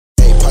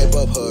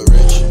Suburb hood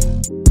rich.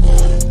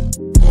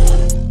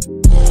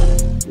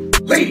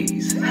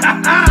 Ladies, y'all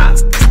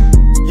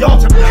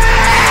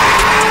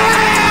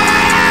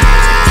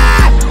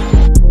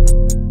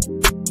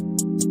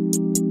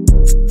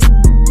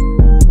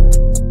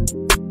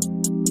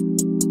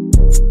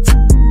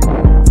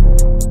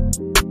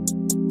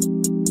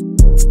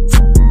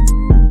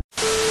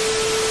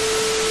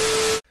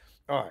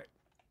all right.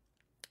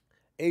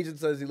 Agent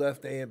says he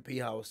left the AMP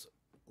house.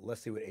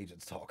 Let's see what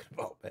Agent's talking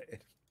about, man.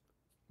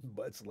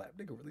 Butt slap.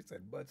 Nigga really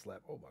said butt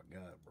slap. Oh my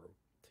God, bro.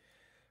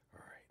 All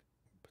right.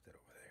 Put that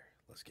over there.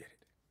 Let's get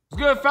it.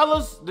 What's good,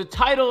 fellas? The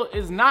title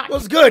is not...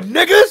 What's good,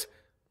 niggas?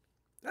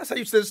 That's how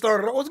you said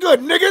started. What's good,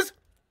 niggas?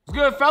 What's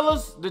good,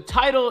 fellas? The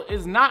title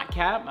is not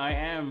cap. I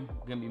am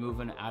gonna be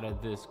moving out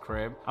of this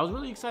crib. I was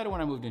really excited when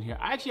I moved in here.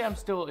 I actually am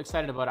still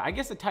excited about it. I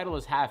guess the title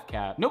is half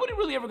cap. Nobody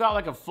really ever got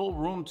like a full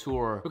room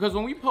tour because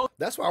when we post...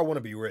 That's why I want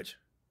to be rich.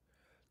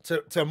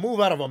 To move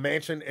out of a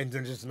mansion and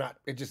then just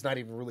not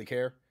even really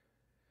care.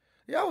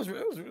 Yeah, I was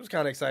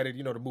kind of excited,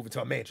 you know, to move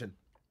into a mansion.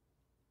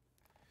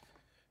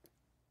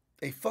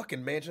 A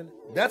fucking mansion.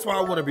 That's why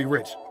I want to be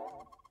rich.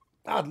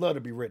 I'd love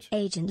to be rich.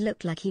 Agent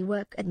looked like he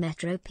worked at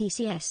Metro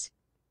PCS.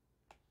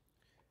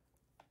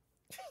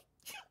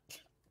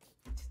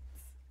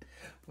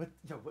 What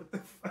the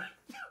fuck?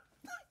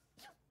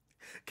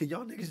 Can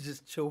y'all niggas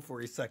just chill for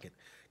a second?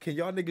 Can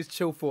y'all niggas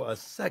chill for a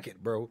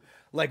second, bro?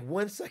 Like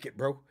 1 second,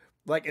 bro.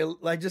 Like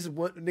just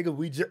one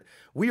nigga.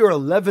 We are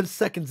 11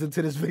 seconds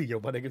into this video,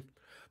 my nigga.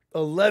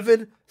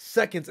 11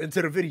 seconds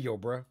into the video,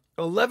 bro.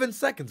 11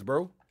 seconds,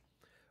 bro.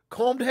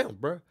 Calm down,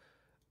 bro.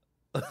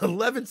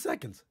 11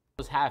 seconds.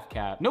 Was half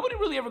cap. Nobody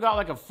really ever got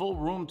like a full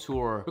room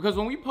tour because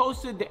when we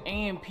posted the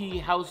AMP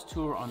house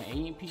tour on the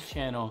AMP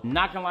channel,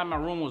 not gonna lie, my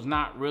room was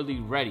not really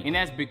ready. And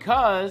that's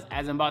because,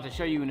 as I'm about to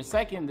show you in a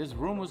second, this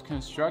room was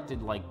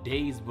constructed like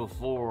days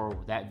before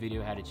that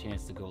video had a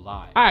chance to go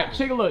live. All right,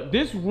 take a look.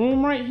 This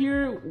room right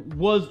here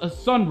was a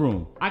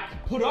sunroom. I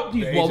put up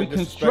these walls. We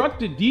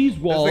constructed these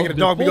walls. The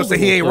dog because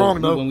he ain't wrong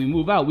though. When we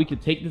move out, we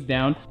could take this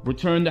down,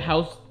 return the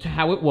house to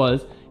how it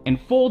was, and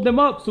fold them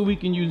up so we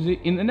can use it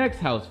in the next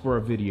house for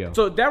a video.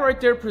 So that right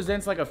there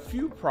presents like a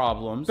few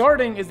problems.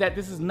 Starting is that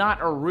this is not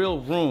a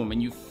real room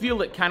and you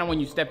feel it kind of when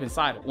you step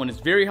inside. When it's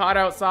very hot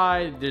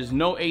outside, there's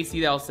no AC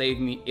that'll save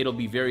me. It'll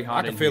be very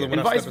hot in here.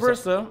 And vice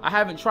versa, I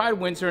haven't tried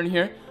winter in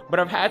here, but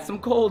I've had some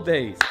cold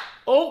days.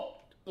 Oh,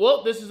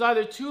 well, this is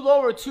either too low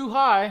or too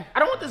high. I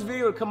don't want this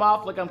video to come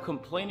off like I'm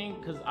complaining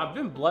because I've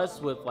been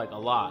blessed with like a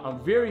lot.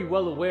 I'm very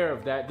well aware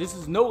of that. This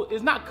is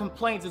it's not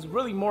complaints, it's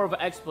really more of an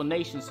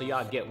explanation so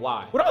y'all get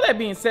why. With all that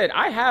being said,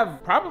 I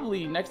have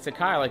probably next to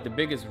Kai like the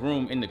biggest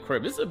room in the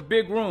crib. This is a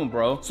big room,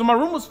 bro. So my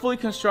room was fully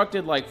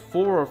constructed like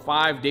 4 or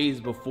 5 days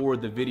before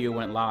the video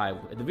went live.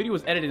 The video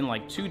was edited in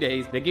like 2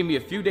 days. They gave me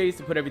a few days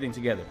to put everything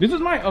together. This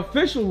is my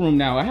official room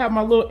now. I have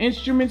my little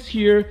instruments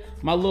here,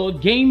 my little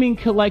gaming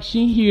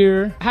collection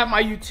here. I have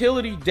my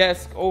utility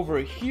desk over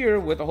here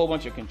with a whole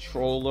bunch of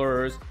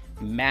controllers,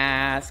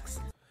 masks.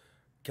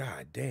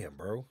 God damn,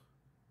 bro.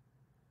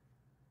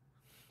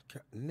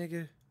 God,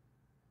 nigga.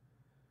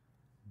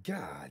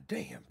 God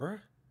damn, bro.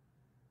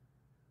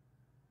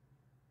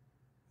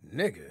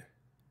 Nigga.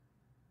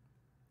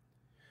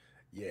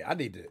 Yeah, I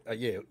need to.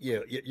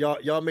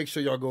 Y'all make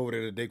sure y'all go over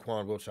to the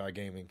Daquan Wiltshire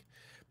Gaming.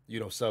 You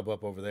know, sub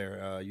up over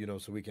there. You know,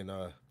 so we can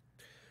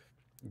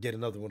get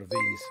another one of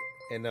these,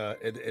 and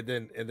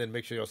then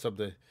make sure y'all sub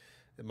to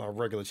my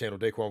regular channel,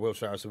 Daquan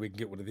Wiltshire, so we can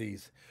get one of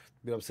these.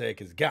 You know what I'm saying?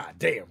 Because god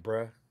damn,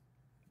 bro.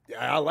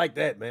 I like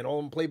that, man.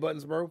 All them play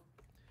buttons, bro.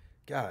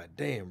 God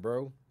damn,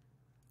 bro.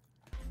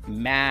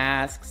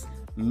 Masks,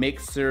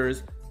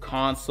 mixers,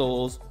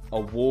 consoles,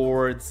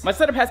 awards. My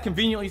setup has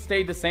conveniently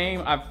stayed the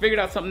same. I've figured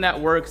out something that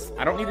works.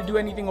 I don't need to do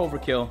anything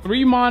overkill.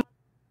 3 monitors.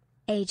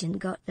 Agent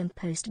got them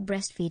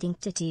post-breastfeeding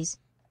titties.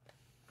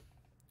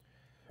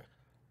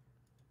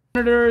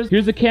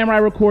 Here's the camera I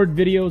record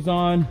videos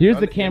on. Here's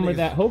the camera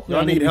that hopefully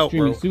I'm gonna be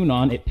streaming soon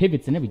on. It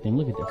pivots and everything.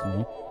 Look at this,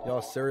 man.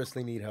 Y'all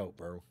seriously need help,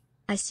 bro.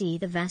 I see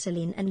the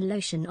Vaseline and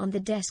lotion on the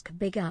desk.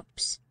 Big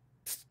ups.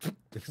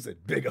 They said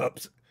big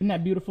ups. Isn't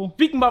that beautiful?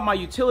 Speaking about my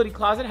utility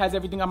closet, has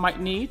everything I might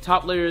need.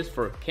 Top layer is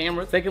for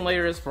cameras. Second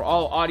layer is for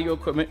all audio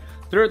equipment.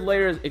 Third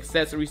layer is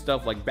accessory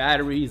stuff like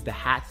batteries, the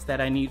hats that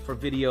I need for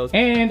videos.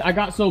 And I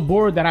got so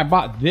bored that I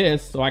bought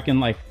this so I can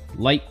like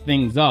light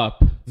things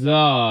up.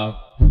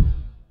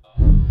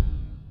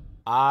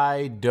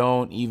 I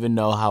don't even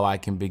know how I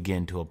can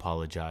begin to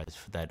apologize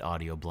for that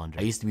audio blunder.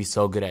 I used to be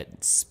so good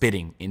at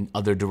spitting in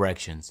other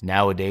directions.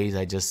 Nowadays,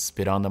 I just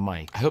spit on the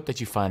mic. I hope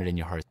that you find it in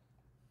your heart.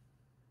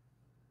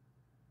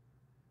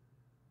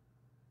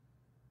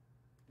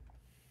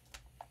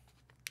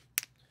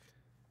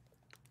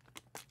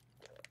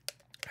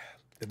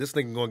 This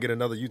nigga gonna get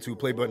another YouTube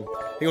play button.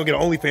 He gonna get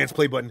an OnlyFans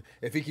play button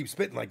if he keeps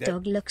spitting like that.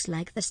 Dog looks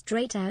like the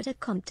straight outta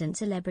Compton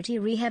celebrity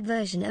rehab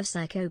version of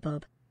Psycho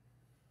Bob.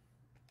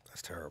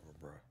 That's terrible,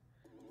 bro.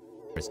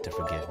 To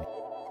forgive me.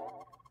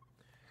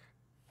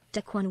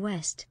 Daquan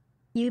West.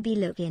 You be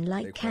looking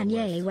like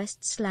Kanye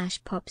West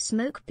 / Pop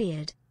Smoke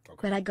Beard. Okay.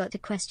 But I got a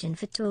question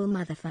for tall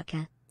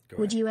motherfucker.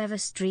 Would you ever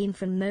stream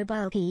from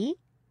mobile P?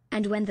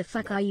 And when the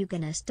fuck are you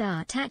gonna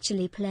start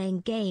actually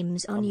playing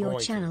games on your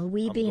channel?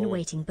 We've been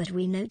waiting, but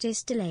we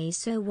noticed delays,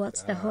 so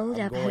what's the hold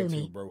up,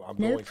 homie?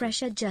 No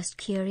pressure, just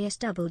curious.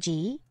 Double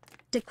G.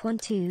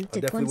 Daquan 2,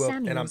 Daquan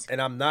Samuels.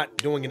 And I'm not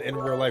doing it in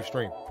real life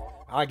stream.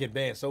 I get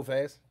banned so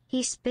fast.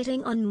 He's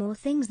spitting on more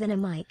things than a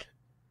mic.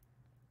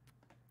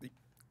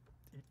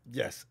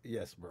 Yes,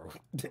 bro.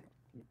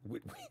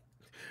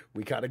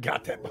 we kind of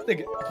got that, my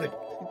nigga.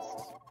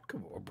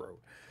 Come on, bro.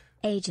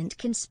 Agent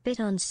can spit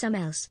on some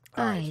else.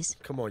 Eyes.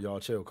 Right. Come on, y'all.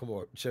 Chill. Come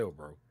on. Chill,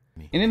 bro.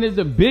 And then there's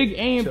a big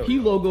AMP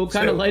logo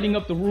kind of lighting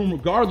up the room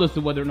regardless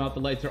of whether or not the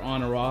lights are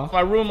on or off.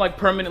 My room like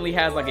permanently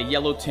has like a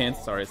yellow tint.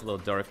 Sorry, it's a little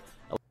dark.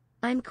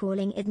 I'm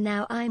calling it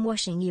now. I'm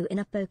washing you in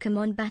a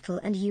Pokemon battle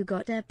and you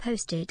got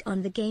posted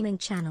on the gaming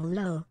channel,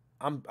 lol.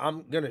 I'm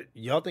gonna,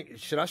 y'all think,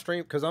 should I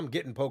stream? Because I'm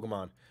getting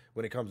Pokemon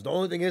when it comes. The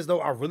only thing is,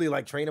 though, I really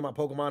like training my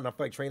Pokemon. And I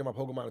feel like training my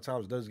Pokemon at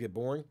times does get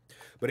boring.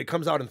 But it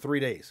comes out in 3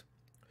 days.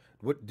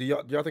 What do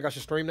y'all think I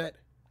should stream that?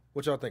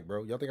 What y'all think,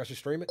 bro? Y'all think I should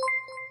stream it?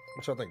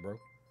 What y'all think, bro?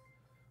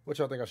 What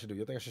y'all think I should do?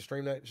 You think I should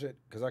stream that shit?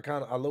 Because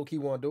I low-key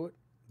want to do it,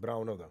 but I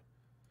don't know, though.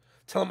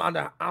 Tell him,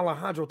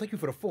 Alejandro, thank you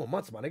for the 4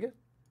 months, my nigga.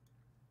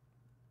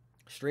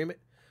 Stream it?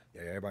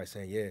 Yeah, everybody's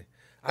saying, yeah.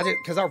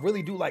 Because I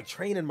really do like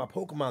training my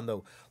Pokemon,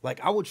 though.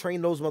 Like, I would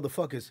train those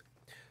motherfuckers,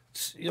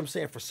 you know what I'm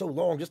saying, for so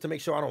long just to make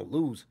sure I don't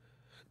lose.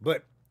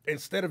 But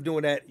instead of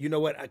doing that, you know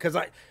what? Because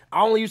I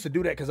only used to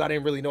do that because I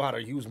didn't really know how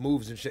to use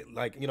moves and shit.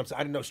 Like, you know what I'm saying?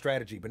 I didn't know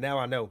strategy, but now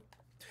I know.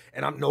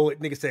 And I know it.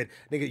 Nigga said,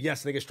 nigga,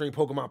 yes, nigga, stream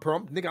Pokemon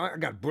Pearl. Nigga, I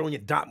got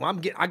Brilliant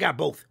Diamond. I got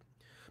both.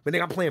 But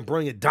nigga, I'm playing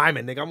Brilliant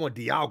Diamond, nigga. I want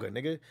Dialga,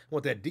 nigga.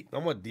 I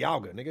want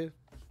Dialga, nigga.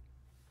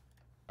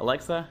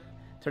 Alexa,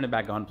 turn it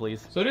back on,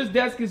 please. So this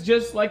desk is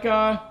just like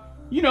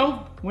you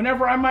know,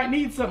 whenever I might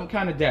need something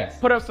kind of desk.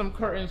 Put up some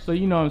curtains so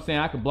you know what I'm saying,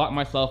 I can block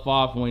myself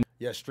off when.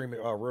 Yeah, stream it.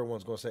 Real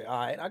one's gonna say, all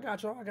right, I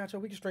got y'all.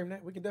 We can stream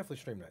that. We can definitely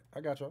stream that.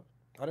 I got y'all.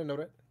 I didn't know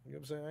that. You know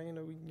what I'm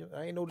saying?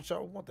 I ain't know that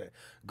y'all want that.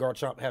 Guard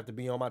Chop have to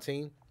be on my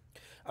team.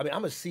 I mean,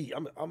 I'm gonna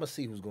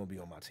see who's gonna be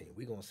on my team.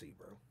 We gonna see,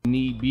 bro.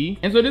 Need be.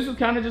 And so this is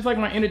kind of just like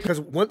my entertainment. Because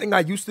one thing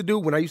I used to do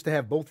when I used to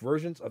have both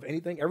versions of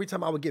anything, every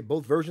time I would get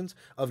both versions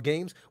of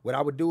games, what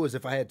I would do is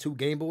if I had 2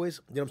 Game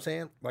Boys, you know what I'm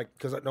saying? Like,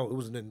 because it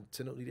was a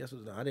Nintendo DS.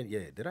 I didn't.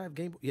 Yeah, did I have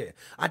Game Boy? Yeah,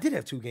 I did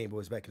have 2 Game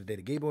Boys back in the day.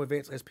 The Game Boy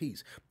Advance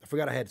SPs. I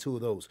forgot I had 2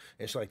 of those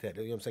and shit like that.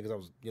 You know what I'm saying? Because I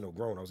was, you know,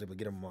 grown. I was able to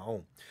get them on my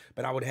own.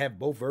 But I would have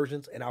both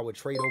versions and I would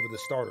trade over the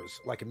starters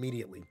like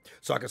immediately,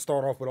 so I could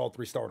start off with all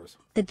 3 starters.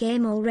 The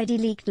game already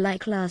leaked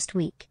like last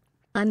week.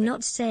 I'm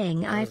not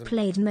saying I've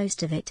played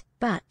most of it,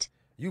 but...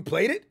 You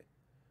played it?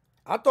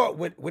 I thought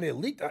when it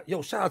leaked,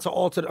 yo, shout out to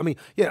all to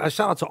the,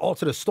 shout out to all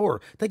to the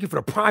store. Thank you for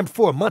the prime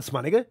 4 months,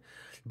 my nigga.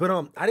 But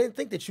I didn't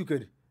think that you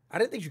could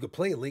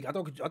play a leak.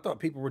 I thought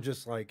people were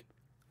just like,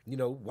 you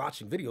know,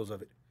 watching videos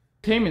of it.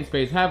 Entertainment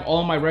space, have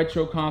all my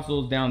retro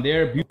consoles down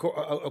there.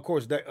 Of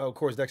course,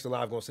 Dexter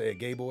Live gonna say a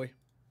gay boy.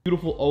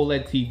 Beautiful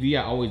OLED TV,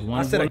 I always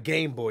wanted. I said a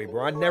Game Boy,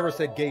 bro. I never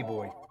said gay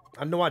boy.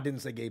 I know I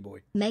didn't say gay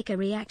boy. Make a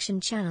reaction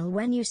channel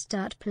when you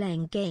start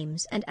playing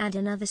games and add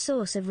another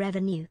source of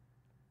revenue.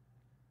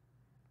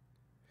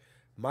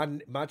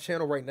 My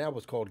channel right now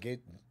was called Gay.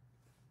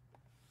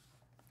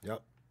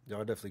 Yep, y'all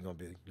definitely gonna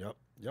be. Yep,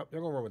 y'all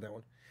gonna run with that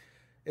one.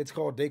 It's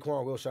called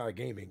Daquan Wiltshire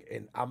Gaming,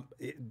 and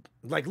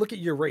like, look at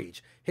Your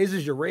Rage. His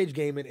is Your Rage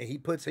Gaming, and he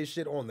puts his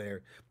shit on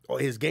there,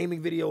 his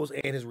gaming videos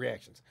and his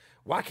reactions.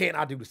 Why can't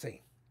I do the same?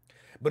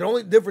 But the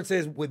only difference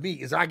is with me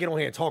is I get on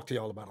here and talk to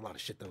y'all about a lot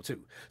of shit though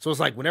too. So it's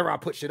like whenever I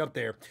put shit up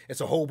there, it's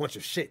a whole bunch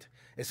of shit.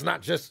 It's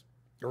not just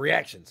the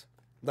reactions.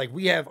 Like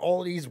we have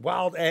all these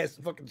wild ass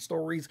fucking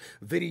stories,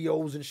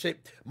 videos and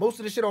shit. Most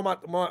of the shit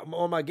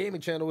on my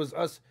gaming channel is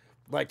us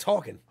like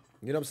talking.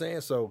 You know what I'm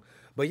saying? So,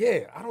 but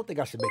yeah, I don't think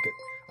I should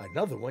make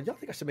another one. Y'all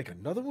think I should make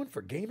another one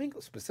for gaming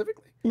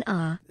specifically?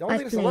 Nah,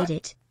 I've played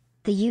it.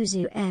 The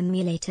Yuzu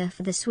emulator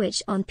for the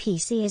Switch on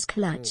PC is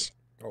clutch.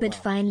 But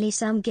finally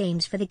some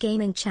games for the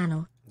gaming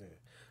channel. Yeah.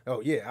 Oh,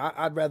 yeah,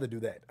 I'd rather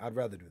do that. I'd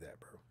rather do that,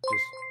 bro.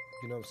 Just,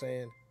 you know what I'm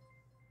saying?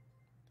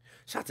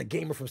 Shout out to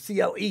Gamer from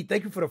CLE.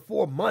 Thank you for the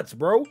 4 months,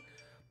 bro.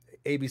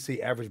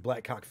 ABC, average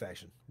black cock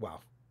fashion.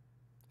 Wow.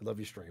 I love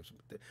your streams.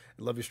 I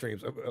love your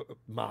streams.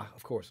 Ma,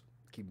 of course.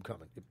 Keep them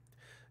coming.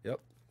 Yep.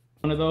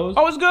 One of those.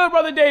 Oh, it's good,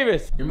 Brother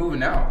Davis. You're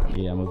moving out.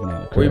 Yeah, I'm moving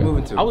out. Where are you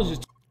moving to? I was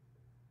just...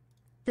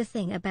 The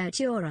thing about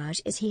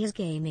Uraj is he is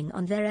gaming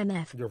on their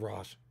MF.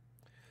 Uraj.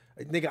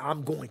 Nigga,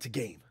 I'm going to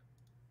game.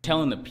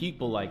 Telling the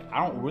people, like,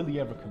 I don't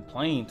really ever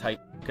complain type,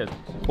 because,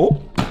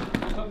 oh,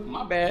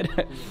 my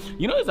bad.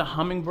 You know there's a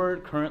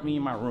hummingbird currently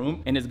in my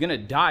room, and it's gonna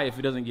die if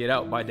it doesn't get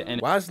out by the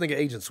end. Why is this nigga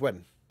Agent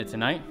sweating?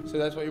 Tonight? So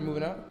that's why you're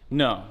moving out?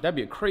 No, that'd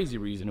be a crazy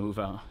reason to move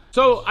out.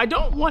 So I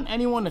don't want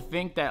anyone to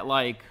think that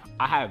like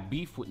I have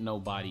beef with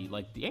nobody.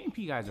 Like the AMP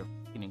guys are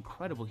fucking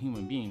incredible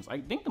human beings. I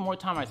think the more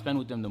time I spend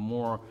with them, the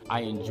more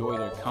I enjoy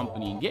their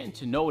company, and getting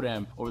to know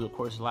them over the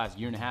course of the last 1.5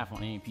 years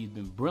on AMP has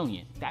been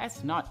brilliant.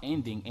 That's not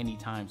ending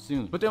anytime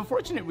soon. But the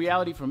unfortunate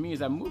reality for me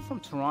is I moved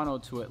from Toronto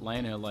to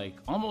Atlanta like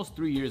almost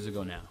 3 years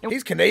ago now.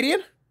 He's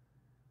Canadian?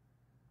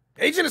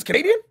 Agent is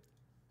Canadian?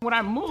 When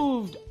I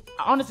moved,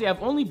 honestly,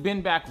 I've only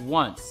been back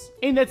once.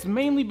 And that's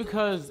mainly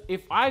because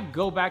if I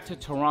go back to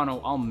Toronto,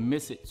 I'll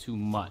miss it too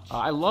much.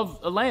 I love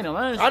Atlanta.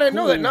 I didn't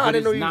know that. No, I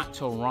didn't know it's not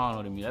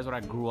Toronto to me. That's what I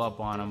grew up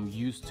on. I'm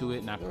used to it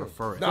and I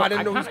prefer it. No, So I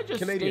didn't know I kind of just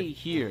Canadian. stay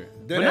here.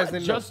 Then But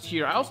not just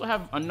here. I also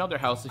have another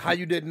house. How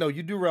you didn't know?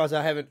 You do realize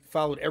I haven't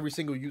followed every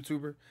single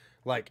YouTuber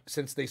like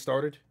since they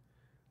started.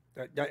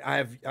 I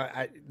have,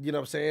 you know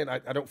what I'm saying? I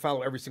don't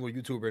follow every single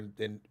YouTuber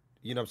and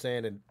you know what I'm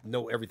saying, and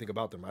know everything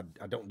about them.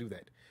 I don't do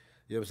that.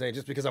 You know what I'm saying?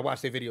 Just because I watch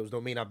their videos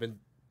don't mean I've been,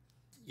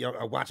 you know,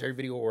 I watch every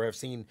video or have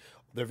seen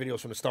their videos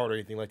from the start or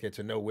anything like that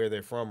to know where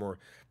they're from or,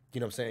 you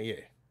know what I'm saying? Yeah.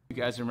 You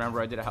guys remember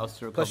I did a house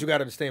tour. Plus, you got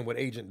to understand what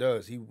Agent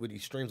does. He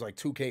streams like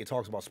 2K,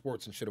 talks about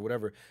sports and shit or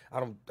whatever.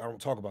 I don't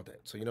talk about that.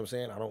 So you know what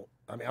I'm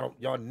saying?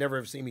 Y'all never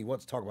have seen me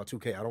once talk about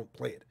 2K. I don't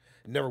play it.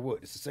 Never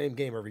would. It's the same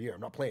game every year.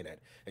 I'm not playing that.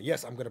 And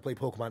yes, I'm gonna play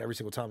Pokemon every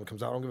single time it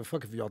comes out. I don't give a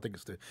fuck if y'all think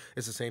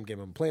it's the same game.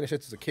 I'm playing that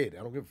shit as a kid.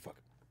 I don't give a fuck.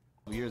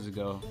 Years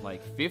ago, like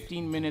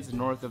 15 minutes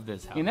north of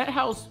this house. And that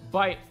house,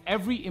 by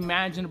every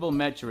imaginable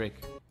metric,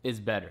 is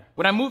better.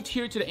 When I moved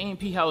here to the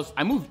A&P house,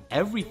 I moved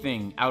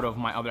everything out of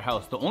my other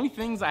house. The only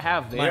things I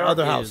have there My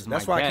other house. is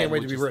That's my why I bed, can't wait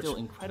to which be is rich. Still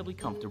incredibly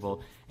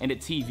comfortable, and a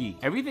TV.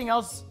 Everything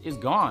else is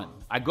gone.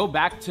 I go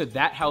back to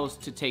that house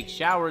to take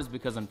showers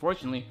because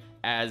unfortunately,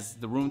 as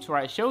the room tour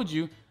I showed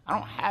you, I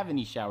don't have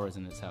any showers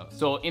in this house.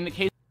 So in the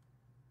case,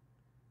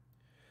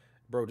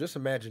 Bro, just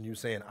imagine you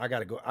saying, I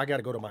gotta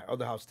go to my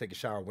other house to take a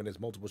shower when there's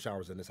multiple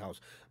showers in this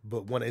house,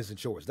 but one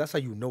isn't yours. That's how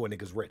you know a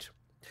nigga's rich.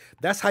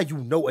 That's how you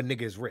know a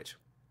nigga is rich.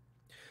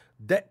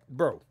 That,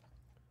 bro,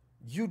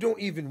 you don't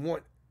even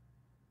want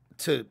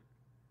to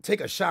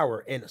take a shower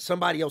in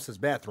somebody else's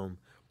bathroom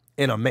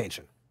in a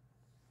mansion.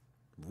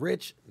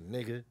 Rich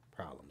nigga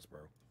problems, bro.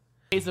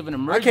 case of an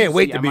emergency, I can't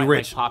wait to be might,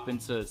 rich. Like, pop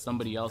into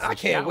somebody else's I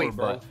can't shower, wait,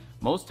 bro. But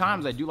most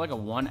times I do like a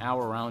 1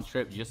 hour round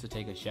trip just to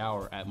take a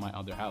shower at my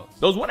other house.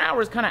 Those 1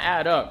 hours kind of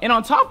add up. And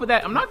on top of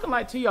that, I'm not gonna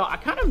lie to y'all, I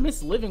kind of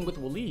miss living with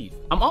Waleed.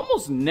 I'm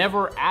almost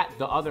never at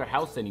the other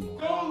house anymore.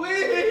 Don't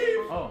leave!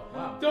 Oh,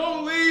 wow.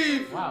 Don't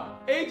leave! Wow.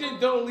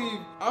 Agent, don't leave.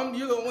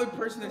 You're the only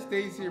person that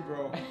stays here,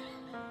 bro.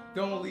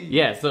 Don't leave.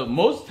 Yeah, so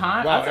most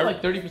time, Wow, I feel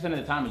like 30% of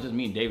the time it's just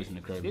me and Davis in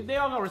the crib. They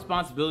all got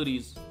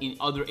responsibilities in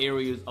other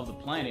areas of the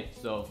planet,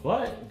 so.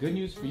 But good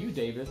news for you,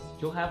 Davis,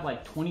 you'll have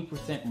like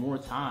 20% more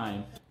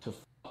time to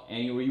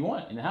anywhere you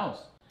want in the house.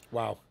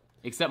 Wow.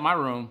 Except my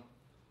room.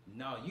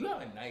 No, you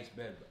have a nice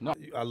bed, bro.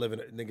 I live in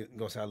a nigga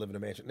gonna say I live in a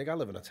mansion. Nigga, I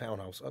live in a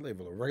townhouse. I live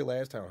in a regular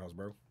ass townhouse,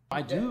 bro.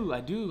 I do.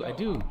 I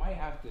might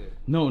have to.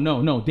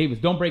 No, Davis,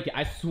 don't break it.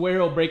 I swear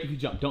it'll break if you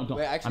jump. Don't.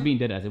 Wait, actually- I'm being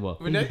dead as it will.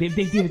 Renee-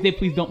 Davis,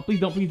 please don't. I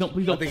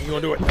think you're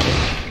gonna do it.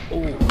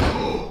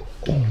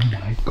 Oh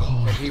my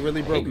god. He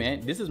really Hey broke it.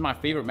 man, this is my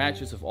favorite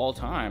mattress of all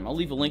time. I'll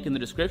leave a link in the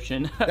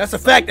description. That's a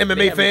fact, They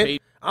MMA haven't fan.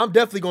 paid- I'm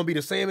definitely gonna be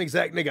the same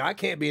exact nigga. I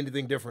can't be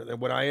anything different than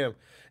what I am.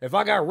 If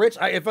I got rich,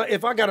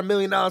 if I got $1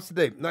 million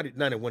today, not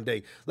in one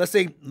day. Let's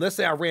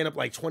say I ran up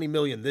like 20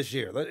 million this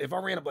year. If I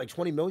ran up like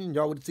 20 million,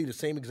 y'all would see the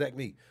same exact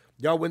me.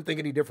 Y'all wouldn't think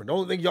any different. The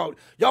only thing y'all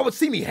would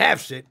see me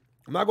have shit.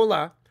 I'm not gonna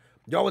lie.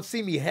 Y'all would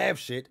see me have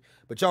shit,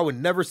 but y'all would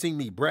never see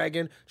me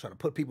bragging, trying to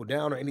put people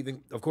down or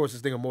anything. Of course, this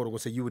thing immortal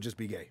would say you would just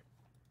be gay.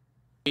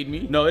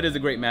 Me? No, it is a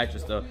great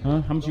mattress though.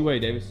 Huh? How much you weigh,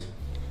 Davis?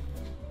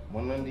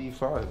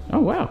 195. Oh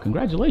wow,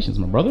 congratulations,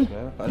 my brother.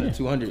 Yeah, under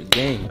 200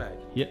 game.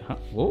 Yeah. Huh?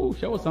 Whoa,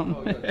 show us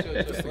something.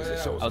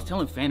 Chill. I was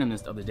telling Phantom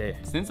this the other day.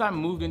 Since I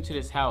moved into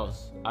this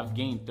house, I've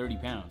gained 30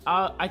 pounds.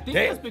 I think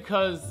Damn. that's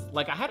because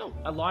like I had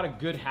a lot of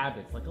good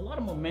habits, like a lot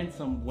of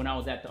momentum when I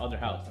was at the other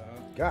house.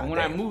 God And when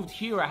damn. I moved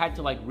here, I had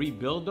to like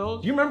rebuild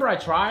those. Do you remember I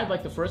tried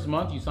like the first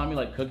month? You saw me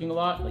like cooking a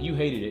lot. Like you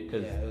hated it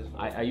because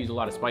I used a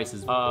lot of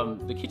spices.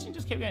 The kitchen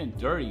just kept getting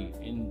dirty,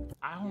 and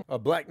I don't. A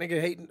black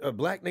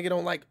nigga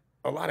don't like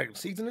a lot of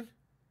seasoning?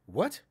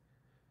 What?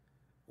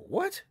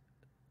 What?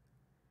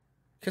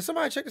 Can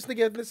somebody check this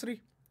nigga ethnicity?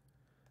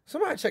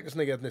 Somebody check this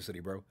nigga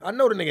ethnicity, bro. I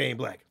know the nigga ain't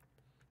black.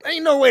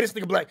 Ain't no way this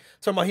nigga black.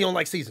 Talking about he don't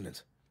like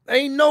seasonings.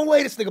 Ain't no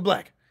way this nigga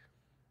black.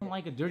 I don't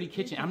like a dirty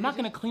kitchen. I'm not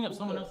gonna clean up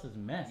someone else's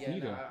mess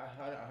either.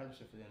 I 100%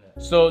 feel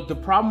that. So the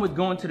problem with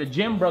going to the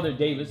gym, brother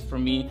Davis, for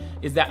me,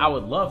 is that I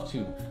would love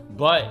to,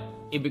 but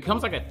it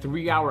becomes like a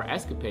 3-hour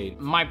escapade.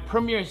 My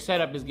premiere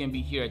setup is gonna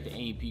be here at the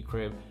A&P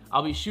crib.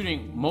 I'll be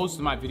shooting most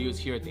of my videos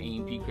here at the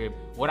A&P crib.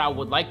 What I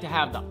would like to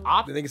have the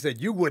The nigga said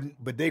you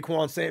wouldn't, but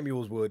Daquan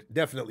Samuels would.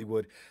 Definitely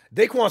would.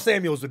 Daquan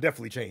Samuels would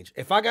definitely change.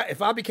 If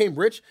I became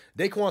rich,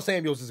 Daquan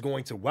Samuels is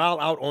going to wild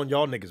out on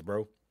y'all niggas,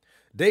 bro.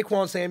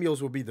 Daquan Samuels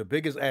will be the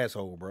biggest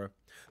asshole, bro.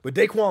 But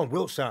Daquan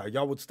Wiltshire,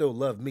 y'all would still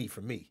love me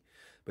for me.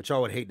 But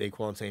y'all would hate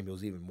Daquan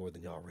Samuels even more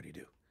than y'all already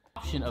do.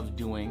 option of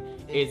doing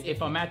is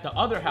if I'm at the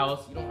other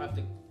house, You don't have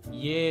to.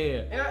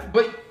 yeah. Yeah,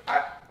 but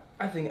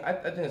I think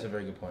that's a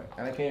very good point,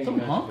 and I can't even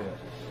Huh? for that.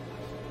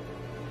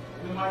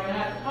 We might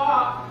have to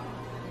talk.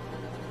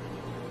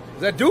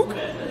 Is that Duke?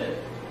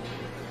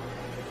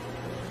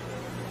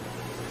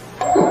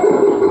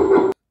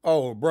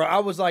 Oh, bro, I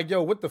was like,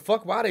 yo, what the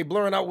fuck? Why they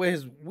blurring out where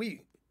his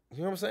weed? You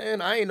know what I'm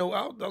saying? I ain't know.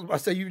 I was about to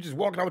say you just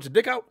walking out with your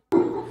dick out,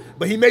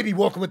 but he may be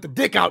walking with the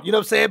dick out. You know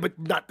what I'm saying? But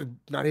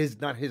not his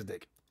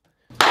dick.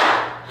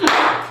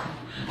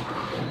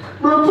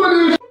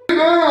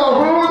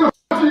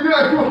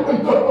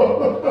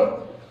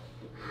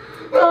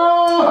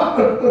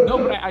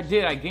 I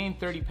did. I gained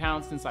 30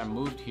 pounds since I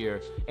moved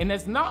here. And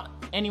it's not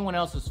anyone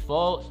else's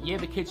fault. Yeah,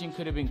 the kitchen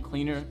could have been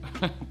cleaner.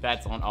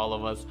 That's on all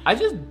of us. I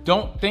just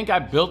don't think I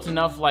built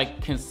enough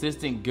like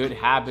consistent good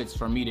habits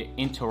for me to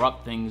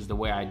interrupt things the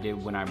way I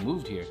did when I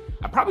moved here.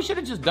 I probably should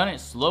have just done it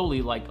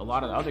slowly like a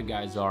lot of the other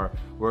guys are,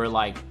 where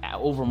like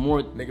over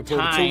more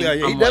time, he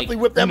definitely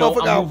whipped that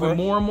motherfucker out, moving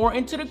more and more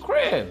into the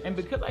crib. And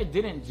because I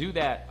didn't do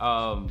that,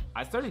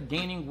 I started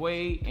gaining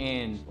weight,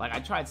 and like I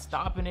tried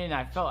stopping it, and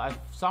I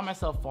saw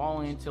myself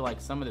falling into like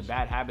some of the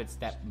bad habits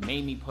that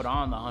made me put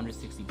on the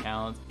 160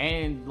 pounds.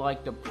 And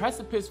like the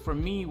precipice for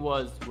me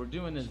was, we're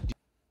doing this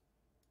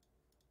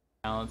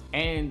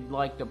and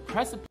like the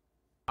precipice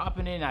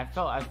stopping it, and I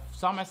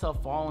saw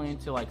myself falling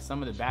into like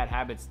some of the bad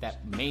habits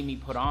that made me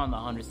put on the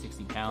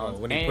 160 pounds.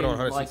 When you put on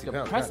 160 like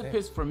pounds, the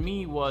precipice for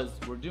me was,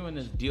 we're doing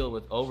this deal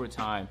with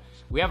overtime.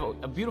 We have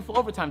a beautiful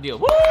overtime deal.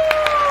 Woo!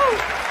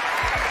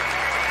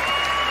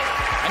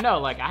 I know,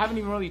 like I haven't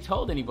even really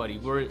told anybody.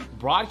 We're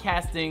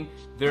broadcasting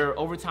their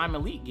overtime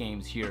elite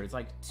games here. It's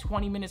like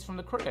 20 minutes from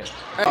the crib.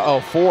 Uh-oh,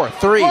 4,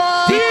 3, D3.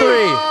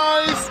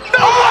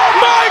 Oh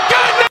my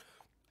goodness!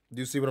 Do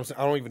you see what I'm saying?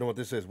 I don't even know what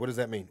this is. What does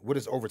that mean? What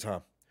is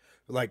overtime?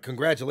 Like,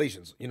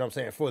 congratulations, you know what I'm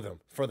saying, for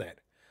them, for that.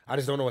 I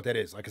just don't know what that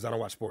is, like, because I don't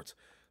watch sports.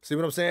 See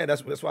what I'm saying?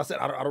 That's why I said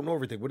I don't know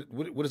everything.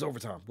 What is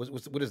overtime? What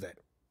is that?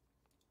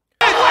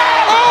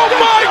 Oh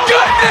my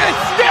goodness!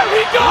 There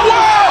we go!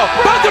 Wow!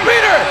 Dr.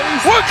 Peter,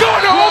 we're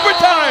going to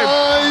overtime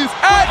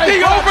at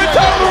the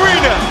overtime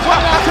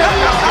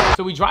arena.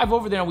 So we drive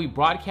over there and we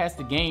broadcast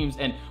the games,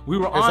 and we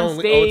were on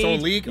stage. Oh, it's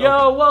on league?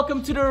 Yo,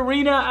 welcome to the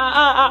arena.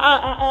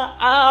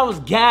 I was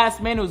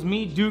gassed, man. It was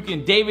me, Duke,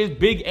 and Davis,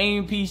 big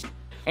AMP.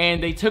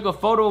 And they took a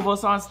photo of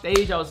us on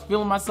stage. I was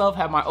feeling myself,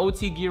 had my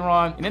OT gear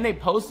on, and then they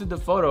posted the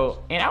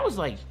photo, and I was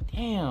like,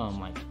 damn,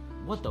 like,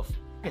 what the f?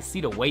 I could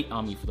see the weight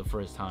on me for the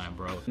first time,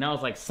 bro. And I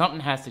was like, something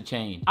has to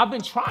change. I've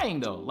been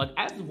trying though. Like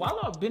while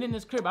I've been in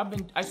this crib,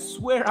 I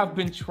swear I've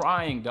been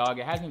trying, dog.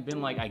 It hasn't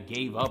been like I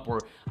gave up or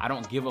I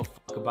don't give a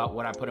fuck about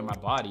what I put in my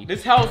body.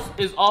 This house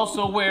is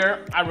also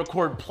where I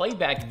record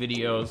playback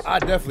videos. I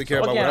definitely care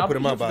about what I put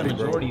in my body,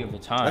 bro. Majority of the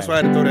time. That's why I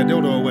had to throw that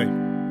dildo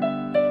away.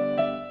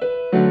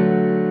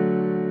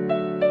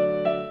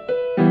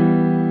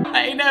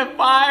 Ain't that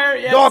fire?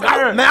 Yes, Dog,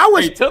 sir. man, I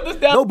wish, hey, tilt this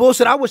down. no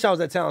bullshit, I wish I was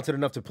that talented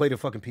enough to play the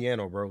fucking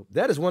piano, bro.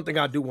 That is one thing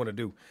I do want to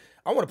do.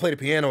 I want to play the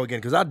piano again,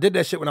 because I did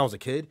that shit when I was a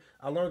kid.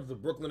 I learned at the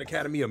Brooklyn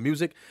Academy of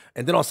Music,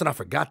 and then all of a sudden I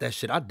forgot that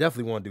shit. I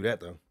definitely want to do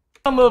that, though.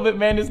 A little bit,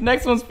 man. This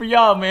next one's for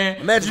y'all,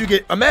 man. Imagine you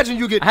get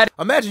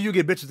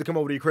bitches to come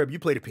over to your crib. You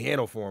play the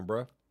piano for them,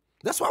 bro.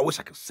 That's why I wish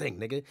I could sing,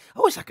 nigga.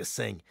 I wish I could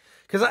sing.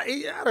 Because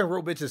I done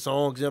wrote bitches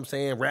songs, you know what I'm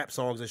saying, rap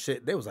songs and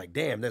shit. They was like,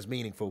 damn, that's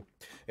meaningful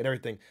and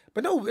everything.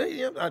 But no,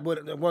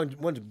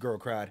 one girl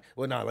cried.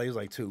 Well, nah, like, it was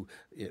like two.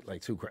 Yeah,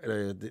 like two cried.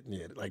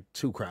 Yeah, like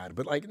two cried.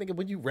 But like, nigga,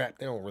 when you rap,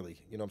 they don't really,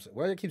 you know what I'm saying?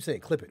 Why do they keep saying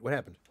clip it? What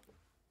happened?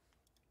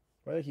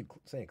 Why do they keep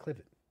saying clip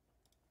it?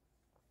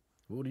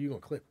 What are you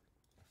going to clip?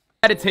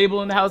 I had a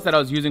table in the house that I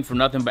was using for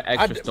nothing but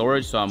extra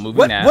storage, so I'm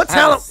moving that. What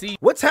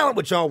talent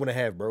would y'all want to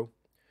have, bro?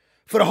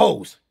 For the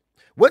hoes.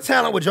 What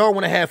talent would y'all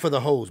want to have for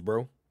the hoes,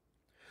 bro?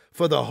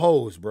 For the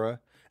hoes, bro.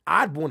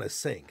 I'd want to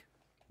sing.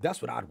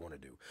 That's what I'd want to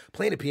do.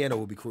 Playing the piano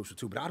would be crucial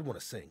too, but I'd want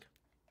to sing.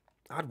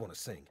 I'd want to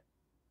sing.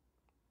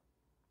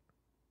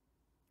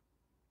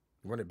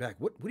 Run it back.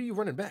 What are you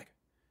running back?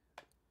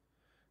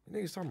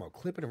 Niggas talking about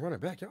clipping and running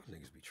back. Y'all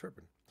niggas be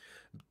tripping.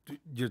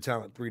 Your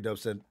talent, 3Dub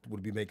said,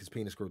 would be make his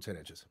penis grow 10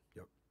 inches.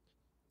 Yep.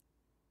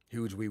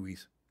 Huge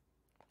wee-wees.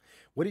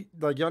 What do you,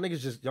 like, y'all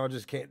niggas y'all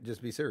just can't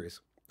just be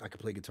serious. I can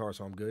play guitar,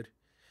 so I'm good.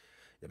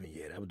 I mean,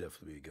 yeah, that would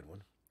definitely be a good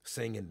one.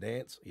 Sing and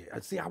dance. Yeah,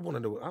 see, I want to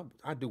know.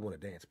 I do want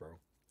to dance, bro.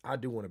 I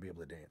do want to be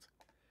able to dance.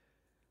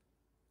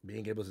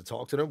 Being able to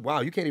talk to them. Wow,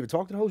 you can't even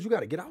talk to the hoes. You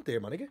got to get out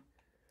there, my nigga.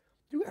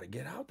 You got to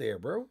get out there,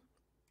 bro.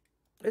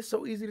 It's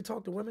so easy to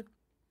talk to women.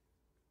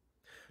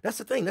 That's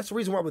the thing. That's the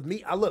reason why with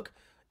me,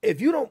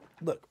 if you don't,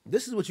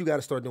 this is what you got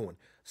to start doing.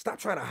 Stop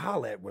trying to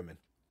holler at women.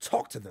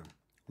 Talk to them.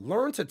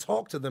 Learn to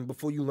talk to them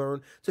before you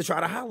learn to try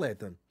to holler at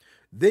them.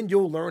 Then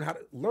you'll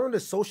learn to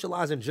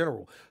socialize in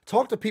general.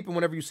 Talk to people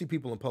whenever you see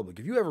people in public.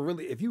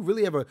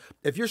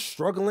 If you're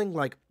struggling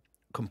like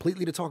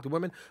completely to talk to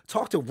women,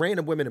 talk to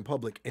random women in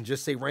public and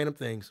just say random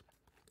things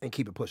and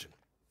keep it pushing.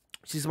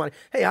 See somebody,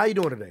 hey, how you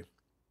doing today?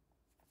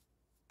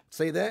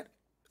 Say that.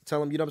 Tell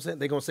them, you know what I'm saying?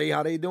 They're going to say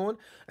how they doing.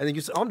 And then you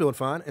say, I'm doing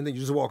fine. And then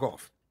you just walk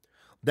off.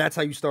 That's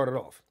how you start it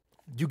off.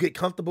 You get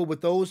comfortable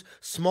with those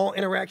small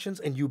interactions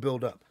and you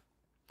build up.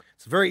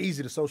 It's very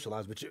easy to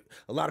socialize, but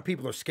a lot of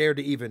people are scared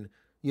to even,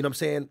 you know what I'm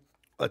saying,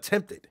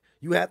 attempt it.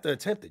 You have to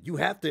attempt it. You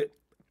have to, you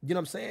know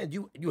what I'm saying?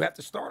 You have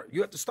to start. You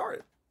have to start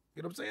it.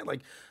 You know what I'm saying?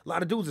 Like, a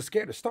lot of dudes are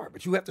scared to start,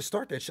 but you have to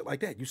start that shit like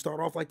that. You start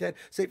off like that.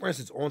 Say, for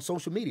instance, on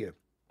social media.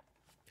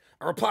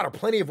 I reply to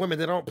plenty of women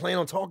that I don't plan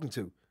on talking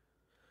to.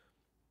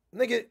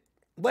 Nigga,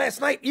 last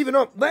night,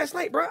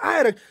 bro, I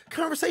had a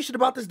conversation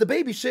about the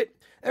baby shit,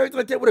 everything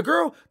like that with a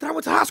girl that I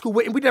went to high school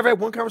with, and we never had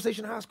one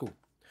conversation in high school.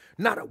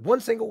 Not one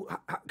single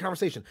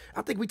conversation.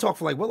 I think we talked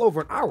for like well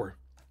over an hour.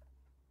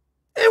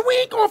 And we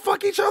ain't gonna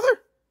fuck each other.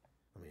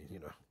 I mean, you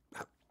know,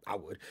 I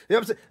would. You know what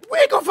I'm saying? We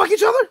ain't gonna fuck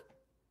each other.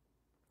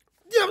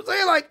 You know what I'm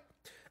saying? Like,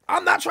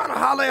 I'm not trying to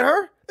holler at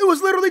her. It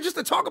was literally just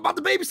to talk about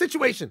the baby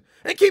situation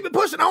and keep it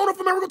pushing. I don't know if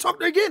I'm ever gonna talk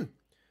to her again.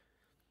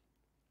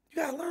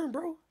 You gotta learn,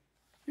 bro.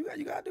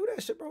 You gotta do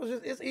that shit, bro.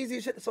 It's easy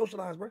as shit to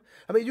socialize, bro.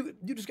 I mean,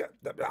 you just got.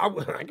 I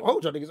can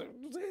hold y'all niggas.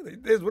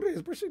 It is what it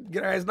is. Bro, she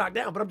get her ass knocked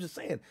down. But I'm just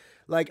saying,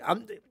 like,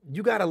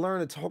 you gotta learn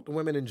to talk to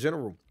women in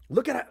general.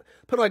 Look at it.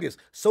 Put it like this: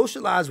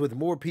 socialize with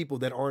more people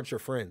that aren't your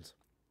friends,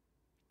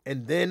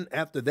 and then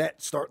after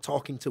that, start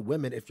talking to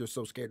women if you're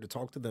so scared to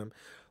talk to them.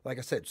 Like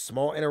I said,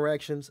 small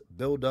interactions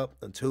build up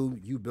until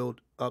you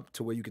build up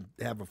to where you can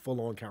have a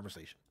full-on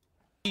conversation.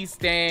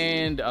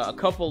 Stand, a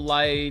couple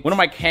lights, one of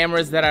my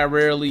cameras that I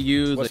rarely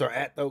use. What's our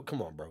at though?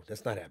 Come on, bro.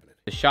 That's not happening.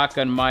 A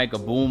shotgun mic, a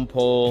boom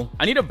pole.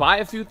 I need to buy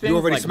a few things. You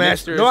already like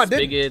smashed. mixers, No, I didn't.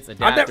 spigots,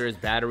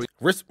 adapters, batteries.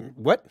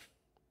 What?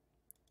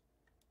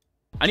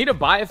 I need to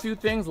buy a few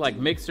things like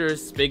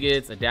mixers,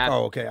 spigots, adapters.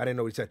 Oh, okay. I didn't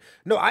know what he said.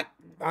 No, I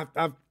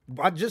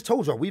just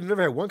told y'all we've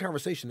never had one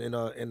conversation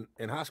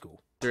in high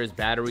school. There's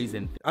batteries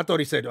and I thought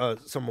he said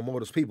some of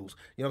those people's.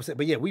 You know what I'm saying?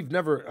 But yeah, we've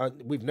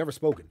never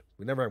spoken.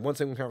 We never had one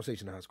single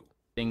conversation in high school.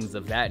 Things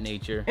of that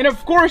nature. And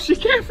of course, you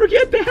can't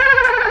forget the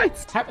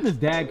hats! Having this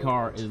dad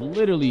car is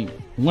literally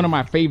one of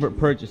my favorite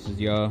purchases,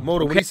 y'all.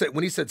 Moto,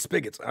 when he said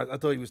spigots, I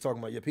thought he was talking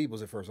about your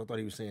peoples at first. I thought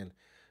he was saying,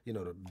 you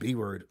know, the B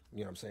word, you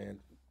know what I'm saying?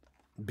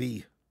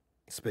 B,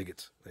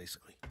 spigots,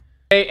 basically.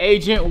 Hey,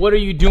 agent, what are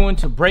you doing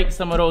to break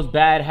some of those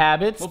bad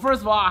habits? Well,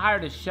 first of all, I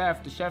hired a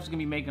chef. The chef's gonna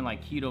be making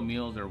like keto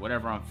meals or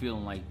whatever I'm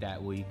feeling like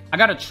that week. I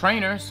got a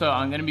trainer, so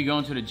I'm gonna be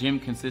going to the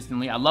gym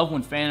consistently. I love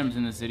when Phantom's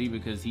in the city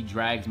because he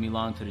drags me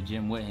along to the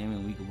gym with him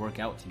and we can work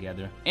out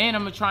together. And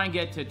I'm gonna try and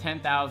get to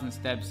 10,000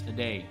 steps a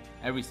day,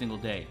 every single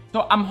day.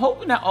 So I'm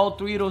hoping that all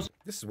three of those...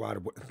 This is why,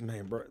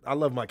 man, bro, I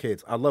love my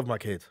kids. I love my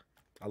kids.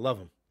 I love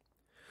them.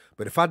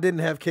 But if I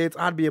didn't have kids,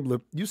 I'd be able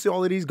to, you see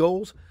all of these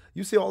goals?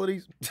 You see all of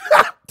these?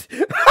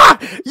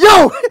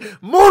 Yo,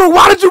 Moto,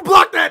 why did you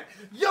block that?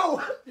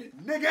 Yo,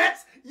 niggas,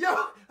 yo.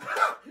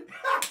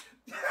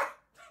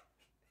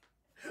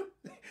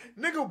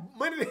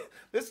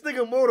 This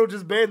nigga Moto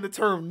just banned the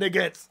term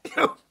niggas.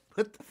 Yo,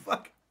 what the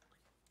fuck?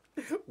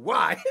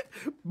 Why?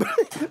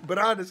 But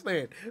I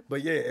understand.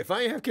 But yeah, if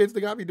I ain't have kids,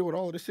 nigga, I'd be doing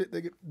all of this shit,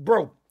 nigga.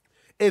 Bro,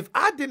 if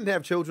I didn't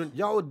have children,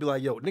 y'all would be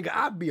like, yo, nigga,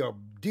 I'd be a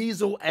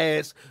diesel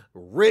ass,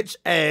 rich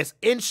ass,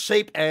 in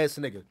shape ass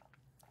nigga.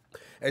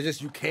 It's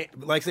just you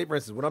can't, like say for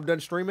instance, when I'm done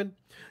streaming,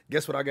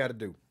 guess what I got to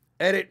do?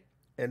 Edit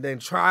and then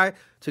try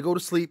to go to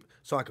sleep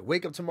so I can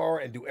wake up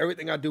tomorrow and do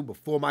everything I do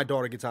before my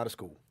daughter gets out of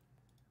school.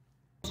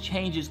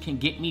 Changes can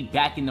get me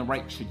back in the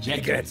right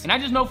trajectory. And I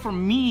just know for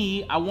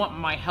me, I want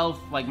my health,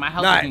 like my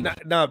health.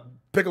 Nah,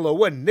 Piccolo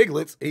wasn't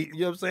nigglets. You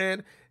know what I'm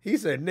saying? He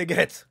said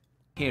niggas.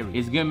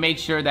 It's gonna make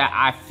sure that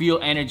I feel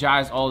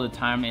energized all the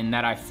time and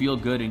that I feel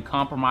good and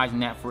compromising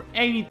that for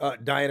any.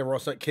 Diana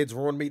Ross, kids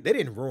ruined me. They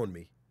didn't ruin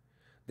me.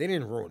 They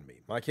didn't ruin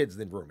me. My kids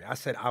didn't ruin me. I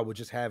said I would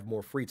just have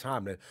more free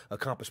time to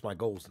accomplish my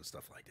goals and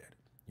stuff like that.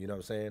 You know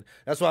what I'm saying?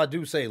 That's why I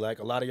do say, like,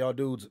 a lot of y'all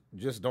dudes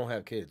just don't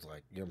have kids.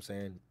 Like, you know what I'm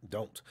saying?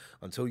 Don't.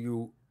 Until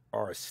you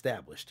are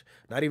established.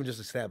 Not even just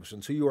established.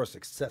 Until you are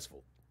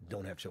successful,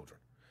 don't have children.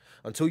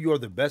 Until you are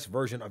the best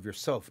version of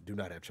yourself, do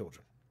not have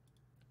children.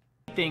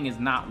 Thing is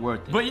not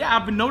worth it. But yeah,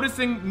 I've been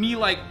noticing me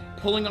like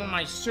pulling on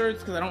my shirts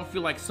because I don't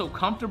feel like so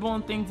comfortable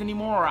in things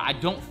anymore, or I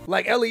don't.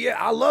 Like, Ellie, yeah,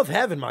 I love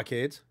having my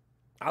kids.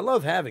 I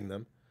love having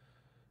them.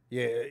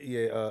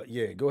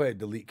 Yeah. Go ahead,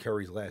 delete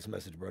Curry's last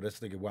message, bro.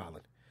 This nigga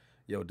wildin'.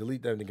 Yo,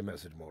 delete that nigga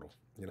message, model.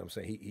 You know what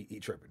I'm saying? He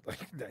tripping. Like,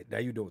 now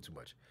you doing too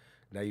much.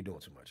 Now you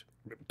doing too much.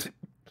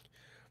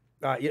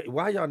 Yeah,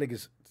 why y'all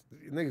niggas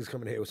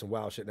coming here with some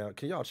wild shit now?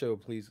 Can y'all chill,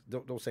 please?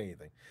 Don't say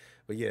anything.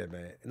 But yeah,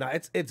 man. Now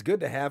it's good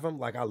to have them.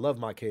 Like, I love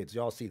my kids.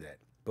 Y'all see that.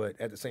 But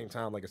at the same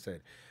time, like I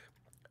said,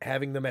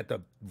 having them at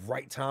the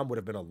right time would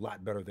have been a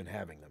lot better than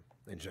having them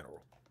in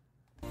general.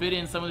 Fit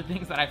in some of the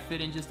things that I fit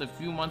in just a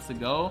few months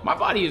ago. My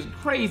body is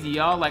crazy,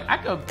 y'all. Like, I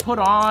could put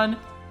on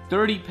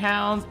 30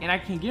 pounds and I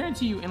can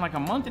guarantee you in like a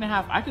month and a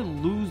half, I could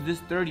lose this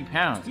 30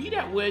 pounds. Speed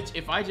at which,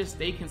 if I just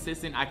stay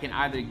consistent, I can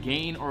either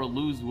gain or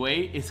lose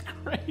weight. It's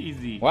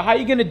crazy. Well, how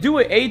you gonna do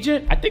it,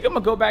 agent? I think I'm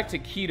gonna go back to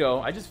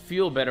keto. I just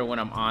feel better when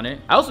I'm on it.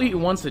 I also eat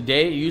once a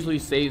day. It usually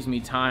saves me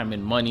time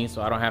and money,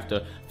 so I don't have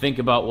to think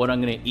about what I'm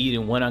gonna eat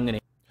and when I'm gonna.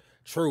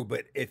 True,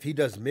 but if he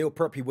does meal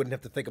prep, he wouldn't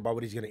have to think about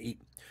what he's gonna eat.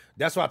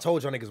 That's why I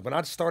told y'all niggas, when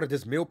I started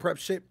this meal prep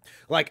shit,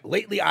 like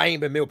lately I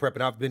ain't been meal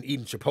prepping. I've been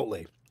eating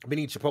Chipotle. I've been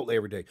eating Chipotle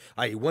every day.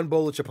 I eat one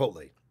bowl of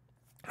Chipotle.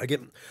 I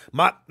get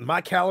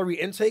my calorie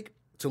intake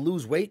to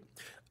lose weight.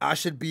 I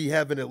should be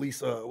having at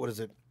least,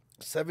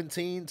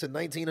 17 to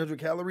 1900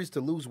 calories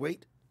to lose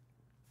weight.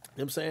 You know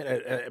what I'm saying?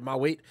 At my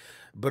weight.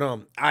 But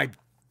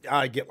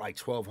I get like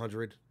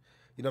 1200.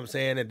 You know what I'm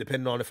saying? And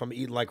depending on if I'm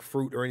eating like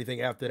fruit or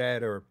anything after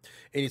that or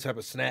any type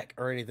of snack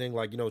or anything,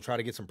 like, you know, try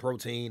to get some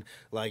protein,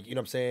 like, you know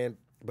what I'm saying?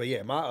 But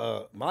yeah,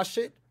 my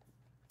shit,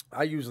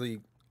 I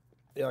usually,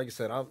 like I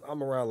said,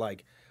 I'm around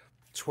like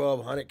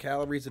 1,200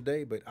 calories a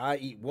day, but I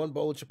eat one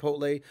bowl of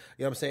Chipotle. You know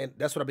what I'm saying?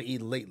 That's what I've been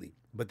eating lately.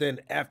 But then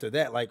after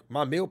that, like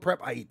my meal prep,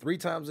 I eat 3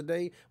 times a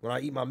day. When I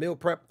eat my meal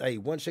prep, I eat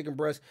 1 chicken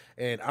breast,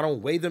 and I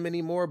don't weigh them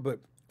anymore. But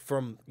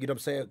from, you know what I'm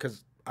saying?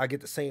 Because I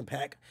get the same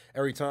pack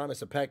every time.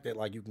 It's a pack that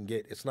like you can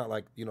get. It's not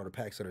like, you know, the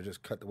packs that are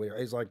just cut the way.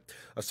 It's like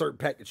a certain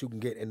pack that you can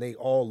get, and they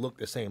all look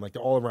the same. Like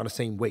they're all around the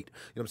same weight.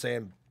 You know what I'm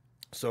saying?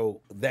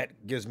 So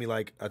that gives me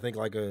like, I think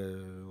like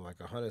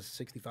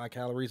 165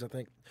 calories, I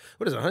think.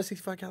 What is it,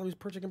 165 calories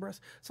per chicken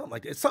breast? Something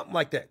like that. It's something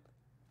like that.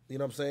 You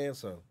know what I'm saying?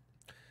 So,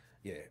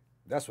 yeah,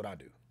 that's what I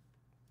do.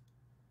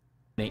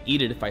 They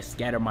eat it if I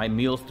scatter my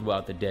meals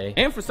throughout the day.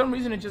 And for some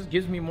reason, it just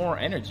gives me more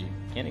energy.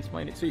 Can't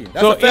explain it to you.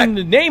 That's so in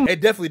the name, it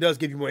definitely does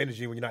give you more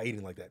energy when you're not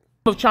eating like that.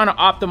 Of trying to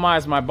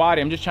optimize my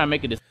body, I'm just trying to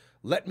make a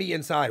Let me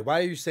inside. Why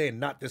are you saying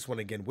not this one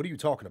again? What are you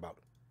talking about?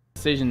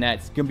 Decision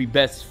that's gonna be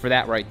best for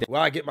that right there.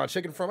 Where I get my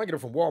chicken from, I get it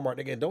from Walmart.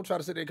 Again, don't try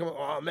to sit there and come,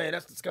 oh man,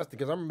 that's disgusting.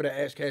 Because I remember that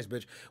Ash Cash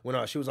bitch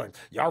when she was like,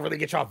 y'all really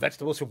get y'all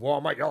vegetables from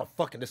Walmart? Y'all are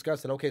fucking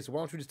disgusting. Okay, so why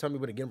don't you just tell me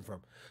where to get them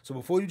from? So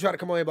before you try to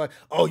come on here and be like,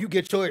 oh, you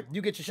get your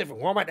shit from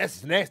Walmart?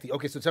 That's nasty.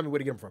 Okay, so tell me where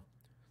to get them from.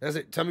 That's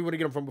it. Tell me where to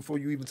get them from before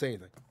you even say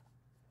anything.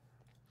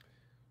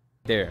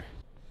 There.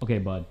 Okay,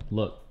 bud.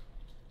 Look,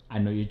 I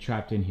know you're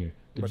trapped in here.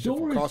 The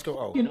door is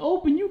Costco?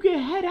 open. You can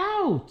head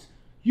out.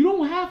 You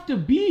don't have to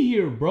be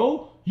here,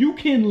 bro. You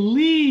can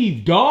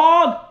leave,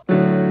 dog.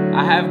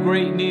 I have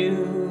great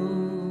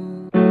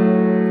news.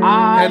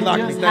 I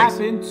just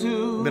happened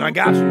to then I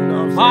got you. You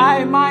know what I'm buy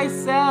saying?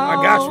 myself I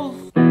got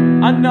you.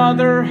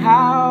 another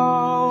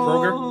house.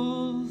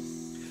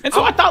 Kroger? And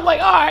so I thought,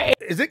 like, all right.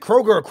 Is it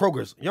Kroger or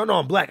Kroger's? Y'all know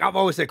I'm black. I've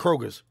always said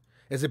Kroger's.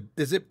 Is it?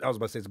 I was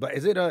about to say it's black.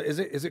 Is it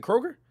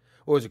Kroger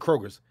or is it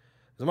Kroger's?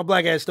 So my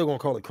black ass still gonna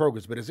call it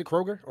Kroger's, but is it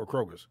Kroger or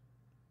Kroger's?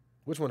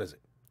 Which one is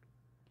it?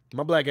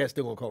 My black ass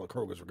still gonna call it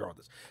Kroger's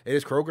regardless. It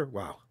is Kroger?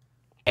 Wow.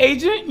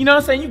 Agent, you know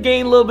what I'm saying? You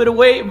gained a little bit of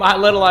weight. By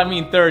little, I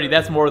mean 30.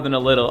 That's more than a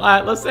little. All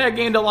right, let's say I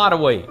gained a lot of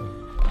weight.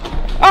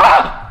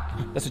 Ah!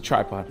 That's a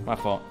tripod. My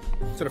fault.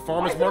 To the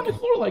farmer's market? market? On the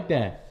floor like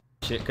that.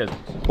 Shit, cause,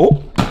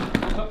 oh,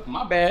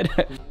 my bad.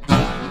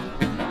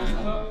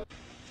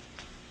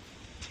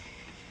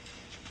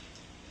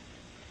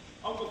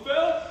 Uncle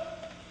Phil?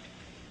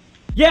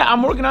 Yeah,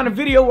 I'm working on a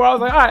video where I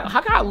was like, all right,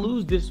 how can I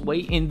lose this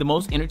weight in the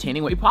most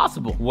entertaining way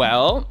possible?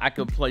 Well, I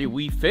could play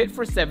Wii Fit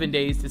for 7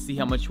 days to see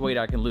how much weight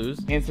I can lose.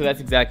 And so that's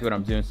exactly what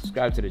I'm doing.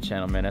 Subscribe to the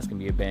channel, man. That's gonna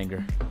be a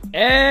banger.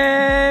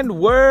 And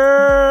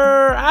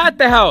we're at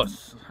the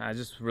house. I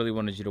just really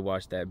wanted you to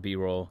watch that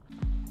B-roll.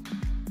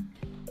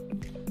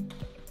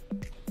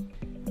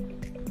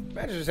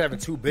 Imagine just having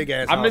 2 big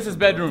ass. I miss his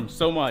bedroom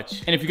so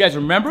much. And if you guys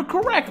remember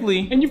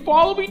correctly, and you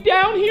follow me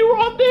down here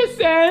on this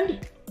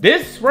end,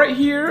 this right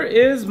here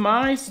is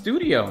my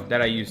studio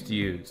that I used to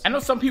use. I know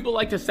some people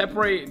like to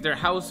separate their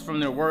house from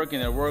their work and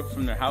their work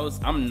from their house.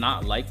 I'm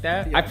not like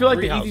that. Yeah, I feel like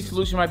the easy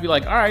solution might be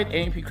like, all right,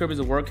 A&P crib is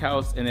a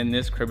workhouse and then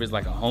this crib is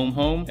like a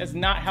home. That's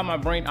not how my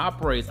brain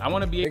operates. I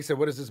want to be. They said,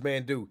 what does this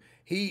man do?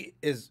 He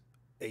is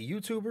a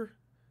YouTuber,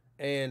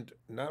 and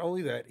not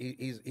only that,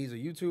 he's a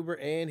YouTuber,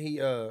 and he,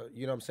 you know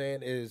what I'm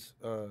saying, is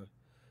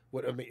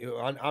what I mean,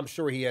 I'm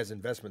sure he has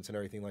investments and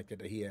everything like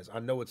that he has. I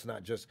know it's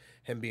not just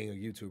him being a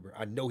YouTuber.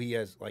 I know he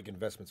has like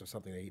investments or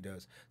something that he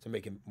does to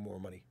make him more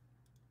money.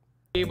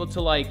 Able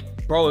to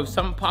like, bro, if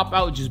something pop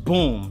out, just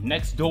boom,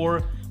 next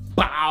door,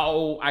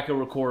 bow, I can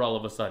record all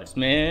of a sudden.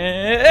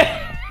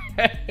 Man,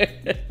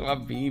 my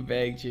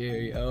beanbag chair,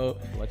 yo.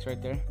 What's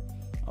right there?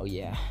 Oh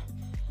yeah.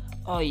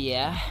 Oh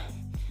yeah.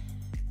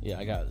 Yeah,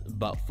 I got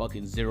about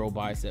fucking 0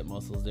 bicep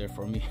muscles there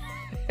for me.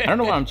 I don't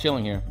know why I'm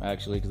chilling here,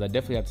 actually, because I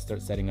definitely have to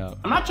start setting up.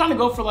 I'm not trying to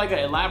go for like an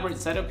elaborate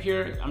setup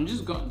here. I'm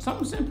just going,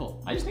 something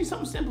simple. I just need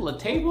something simple. A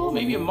table,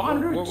 maybe a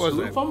monitor,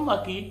 if I'm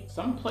lucky.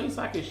 Some place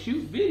I can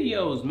shoot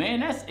videos, man.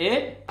 That's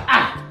it.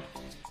 Ah!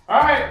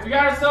 All right, we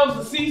got ourselves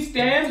a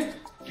C-stand.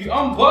 If you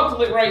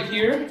unbuckle it right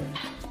here.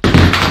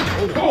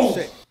 Oh,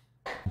 shit.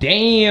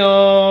 Damn.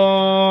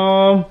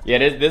 Yeah,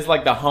 this is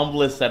like the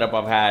humblest setup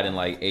I've had in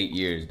like 8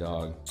 years,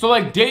 dog. So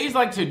like days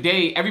like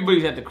today,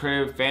 everybody's at the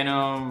crib.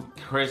 Phantom,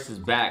 Chris is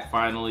back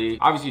finally.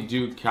 Obviously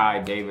Duke, Kai,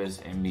 Davis,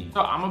 and me.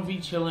 So I'm gonna be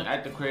chilling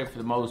at the crib for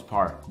the most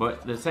part.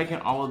 But the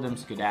second all of them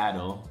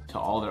skedaddle to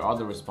all their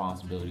other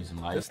responsibilities in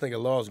life. This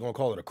nigga Law is gonna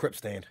call it a crib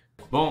stand.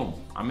 Boom,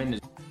 I'm in this.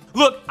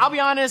 Look, I'll be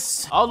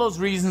honest, all those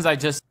reasons I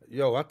just.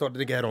 Yo, I thought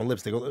the nigga had on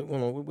lipstick.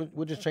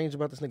 What just changed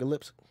about this nigga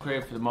lips?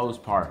 Crib for the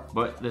most part,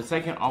 but the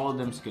second all of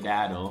them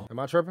skedaddle. Am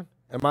I tripping?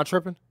 Am I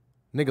tripping?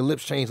 Nigga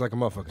lips change like a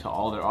motherfucker. To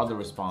all their other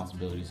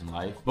responsibilities in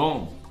life.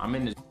 Boom, I'm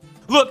in this.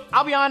 Look,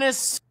 I'll be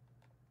honest.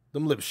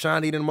 Them lips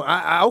shiny than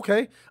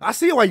okay. I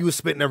see why you was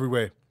spitting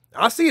everywhere.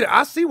 I see that.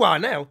 I see why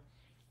now.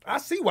 I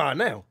see why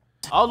now.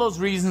 All those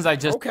reasons I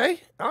just. Okay,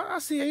 I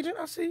see, Agent.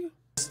 I see you.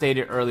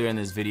 stated earlier in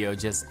this video,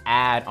 just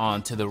add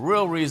on to the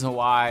real reason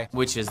why,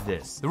 which is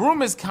this. The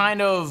room is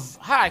kind of,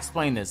 how do I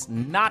explain this?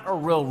 Not a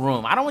real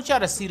room. I don't want y'all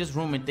to see this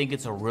room and think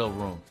it's a real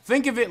room.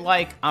 Think of it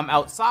like I'm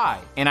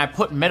outside and I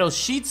put metal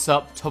sheets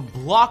up to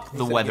block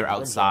the weather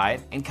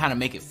outside and kind of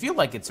make it feel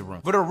like it's a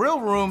room. But a real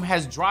room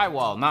has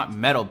drywall, not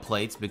metal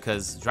plates,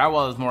 because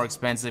drywall is more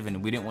expensive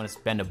and we didn't want to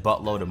spend a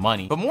buttload of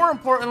money. But more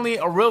importantly,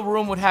 a real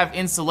room would have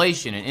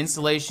insulation, and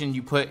insulation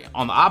you put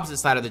on the opposite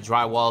side of the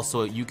drywall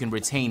so you can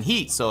retain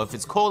heat. So if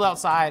it's cold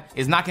outside,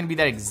 it's not gonna be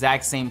that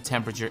exact same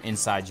temperature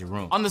inside your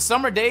room. On the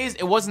summer days,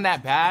 it wasn't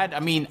that bad. I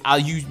mean,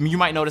 you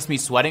might notice me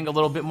sweating a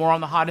little bit more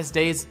on the hottest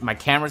days. My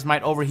cameras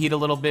might overheat a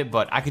little bit,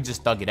 but I could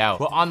just thug it out.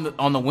 But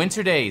on the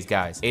winter days,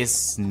 guys,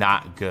 it's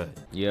not good.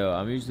 Yo,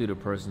 I'm usually the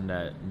person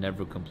that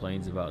never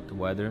complains about the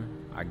weather.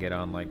 I get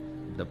on like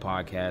the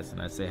podcast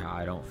and I say how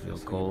I don't feel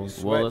cold.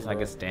 Well, it's like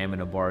a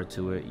stamina bar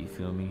to it, you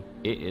feel me?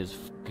 It is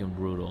fucking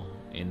brutal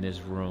in this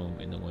room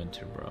in the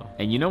winter, bro.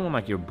 And you know when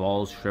like your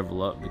balls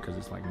shrivel up because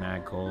it's like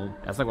mad cold?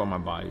 That's like what my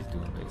body's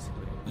doing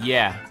basically.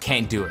 Yeah,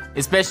 can't do it.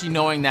 Especially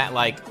knowing that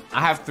like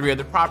I have 3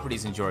 other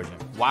properties in Georgia.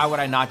 Why would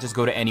I not just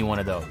go to any one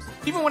of those?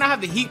 Even when I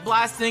have the heat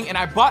blasting and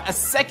I bought a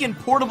second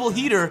portable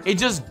heater, it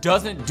just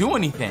doesn't do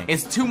anything.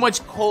 It's too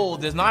much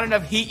cold. There's not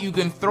enough heat you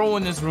can throw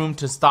in this room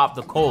to stop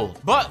the cold.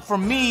 But for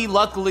me,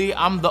 luckily,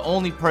 I'm the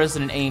only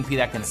person in A&P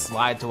that can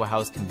slide to a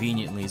house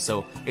conveniently.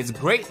 So it's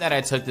great that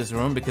I took this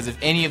room, because if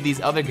any of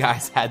these other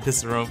guys had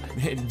this room,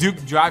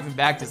 Duke driving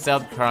back to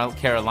South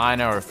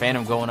Carolina or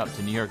Phantom going up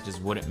to New York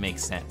just wouldn't make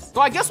sense.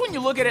 So I guess when you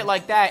look at it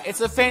like that,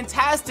 it's a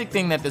fantastic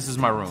thing that this is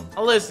my room.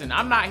 Now listen,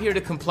 I'm not here to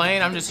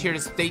complain. I'm just here to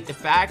state the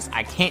facts.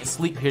 I can't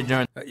sleep here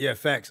during yeah,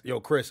 facts. Yo,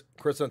 Chris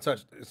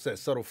Untouched, it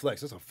says subtle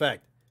flex. That's a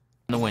fact.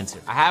 the winter.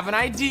 I have an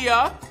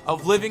idea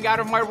of living out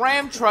of my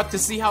Ram truck to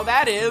see how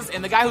that is,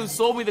 and the guy who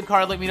sold me the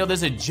car let me know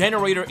there's a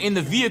generator in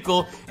the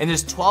vehicle and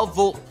there's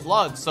 12-volt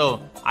plug,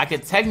 so I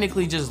could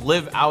technically just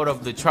live out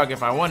of the truck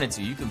if I wanted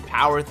to. You can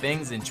power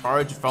things and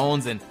charge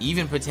phones and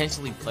even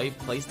potentially play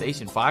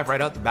PlayStation 5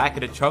 right out the back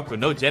of the truck with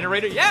no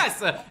generator.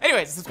 Yes!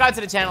 Anyway, subscribe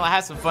to the channel. I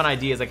have some fun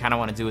ideas I kind of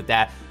want to do with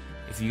that.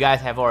 If you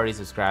guys have already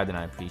subscribed, then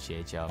I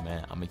appreciate y'all,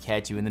 man. I'm gonna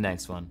catch you in the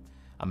next one.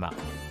 I'm out.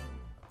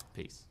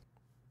 Peace.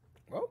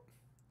 Well,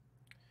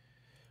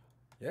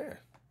 yeah.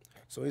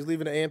 So he's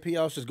leaving the A&P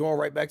house, just going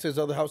right back to his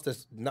other house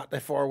that's not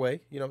that far away.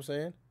 You know what I'm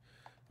saying?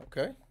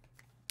 Okay.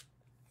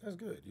 That's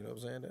good. You know what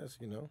I'm saying? That's,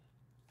 you know,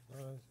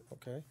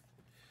 okay.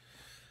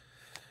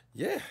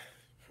 Yeah.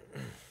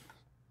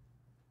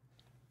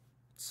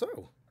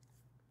 So.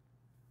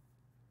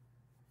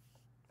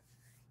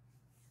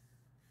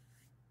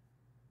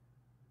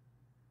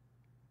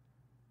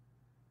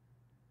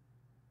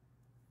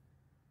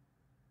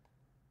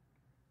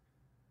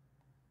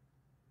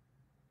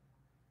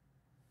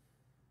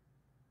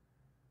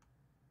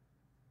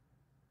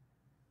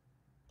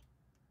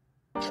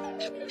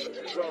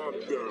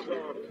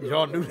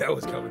 Y'all knew that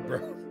was coming,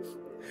 bro.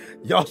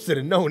 Y'all should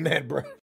have known that, bro.